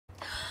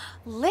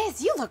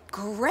Liz, you look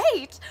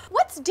great.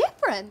 What's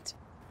different?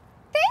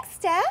 Thanks,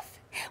 Steph.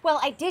 Well,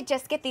 I did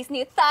just get these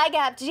new thigh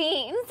gap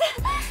jeans.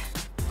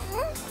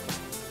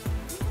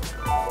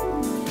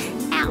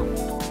 Ow.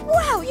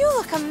 Wow, you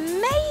look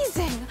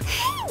amazing.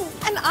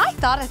 And I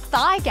thought a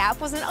thigh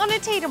gap was an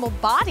unattainable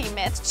body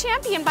myth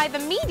championed by the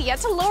media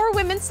to lower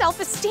women's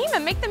self-esteem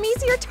and make them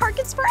easier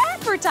targets for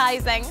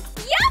advertising.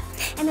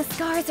 Yep! And the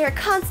scars are a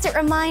constant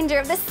reminder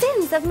of the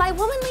sins of my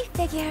womanly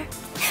figure.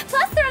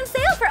 Plus, they're on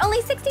sale for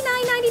only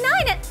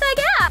 $69.99 at Thigh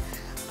Gap.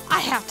 I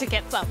have to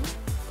get some.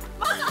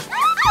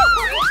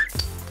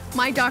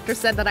 My doctor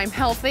said that I'm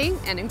healthy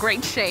and in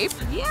great shape.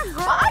 Yeah,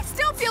 but I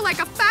still feel like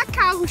a fat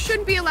cow who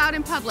shouldn't be allowed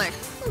in public.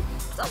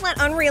 Don't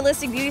let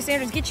unrealistic beauty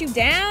standards get you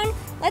down.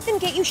 Let them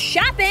get you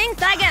shopping.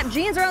 Thigh Gap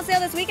jeans are on sale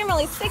this weekend for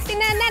only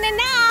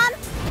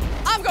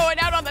 $69.99. I'm going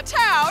out on the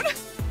town.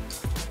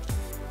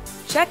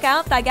 Check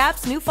out Thigh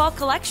Gap's new fall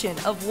collection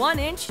of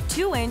 1-inch,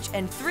 2-inch,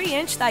 and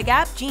 3-inch Thigh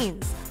Gap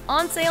jeans.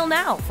 On sale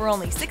now for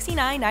only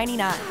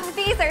 $69.99.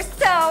 These are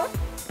so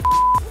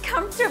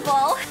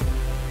comfortable.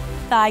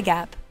 Thigh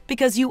Gap,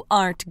 because you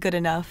aren't good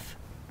enough.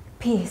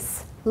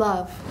 Peace,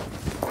 love.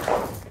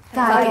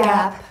 Thigh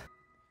Gap.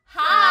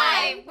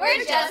 Hi,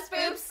 we're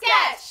JustBoobs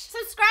Sketch.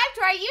 Subscribe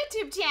to our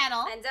YouTube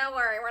channel. And don't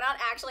worry, we're not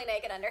actually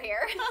naked under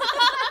here.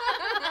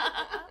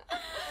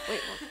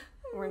 Wait,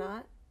 we're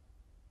not?